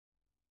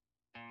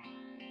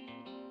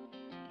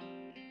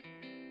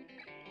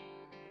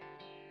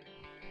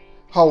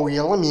How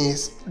young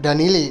is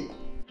DaniLeigh?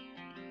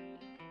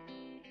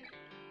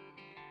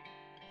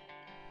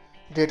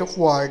 Date of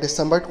birth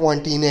December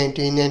 20,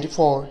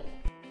 1994.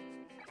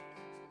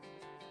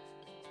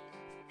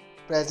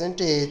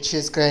 Present age she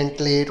is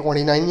currently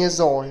 29 years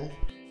old.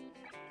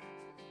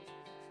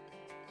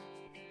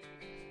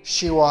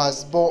 She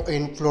was born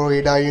in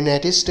Florida,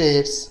 United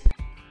States.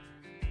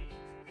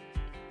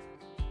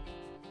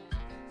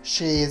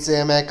 She is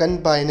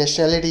American by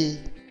nationality.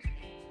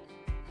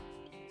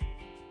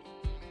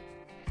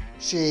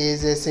 She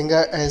is a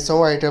singer and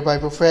songwriter by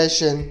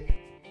profession.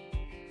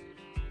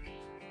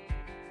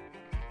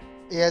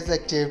 Years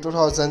active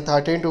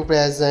 2013 to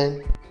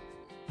present.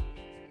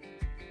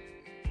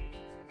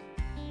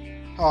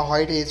 Her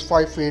height is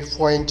 5 feet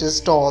 4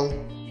 inches tall.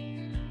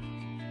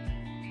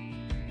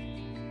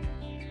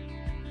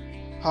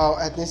 Her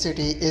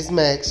ethnicity is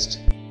mixed.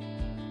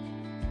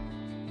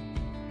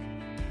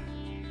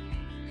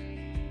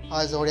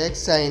 Her zodiac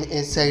sign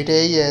is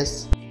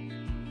Sagittarius.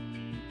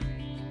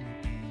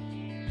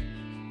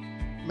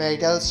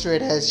 Marital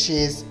status, she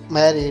is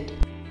married.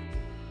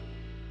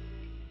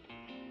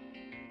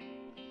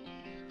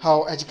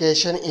 Her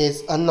education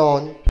is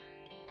unknown.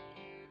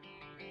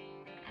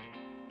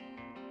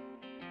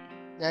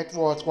 Net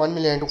worth $1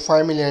 million to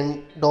 $5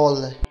 million.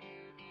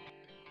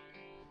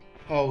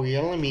 Her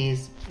real name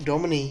is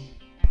Domini.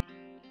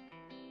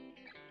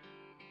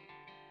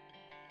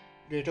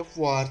 Date of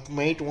birth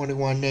May 21,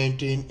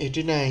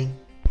 1989.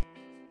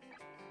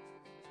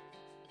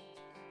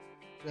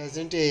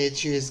 Present age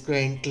she is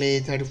currently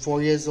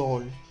 34 years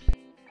old.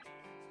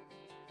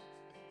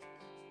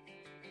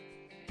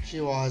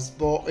 She was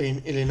born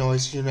in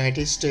Illinois,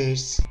 United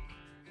States.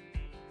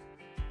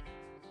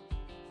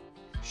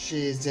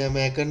 She is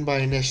American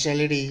by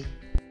nationality.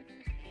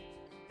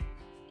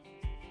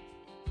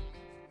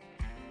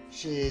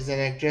 She is an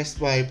actress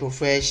by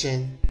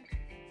profession.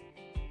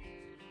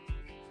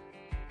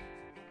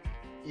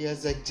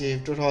 Years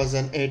active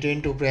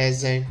 2018 to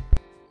present.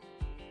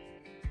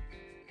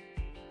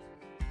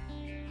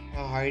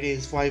 Her height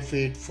is 5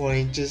 feet 4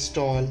 inches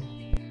tall.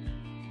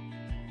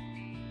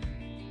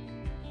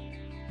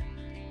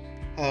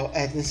 Her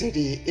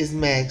ethnicity is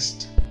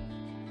mixed.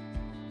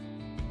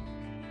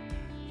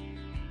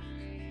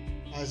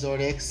 Her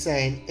zodiac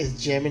sign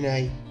is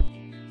Gemini.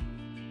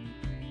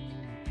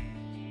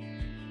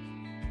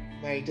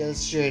 Marital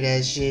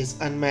status, she is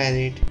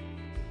unmarried.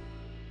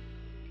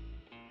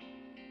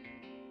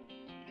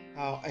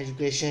 Her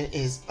education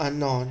is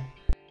unknown.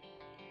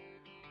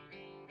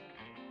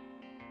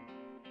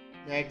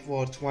 Net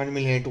worth $1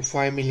 million to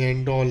 $5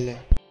 million.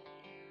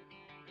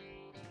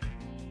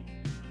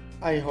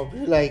 I hope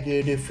you like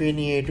it. If you're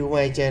new to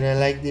my channel,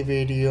 like the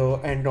video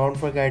and don't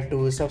forget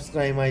to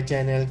subscribe my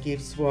channel.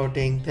 Keep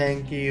supporting.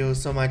 Thank you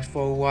so much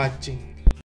for watching.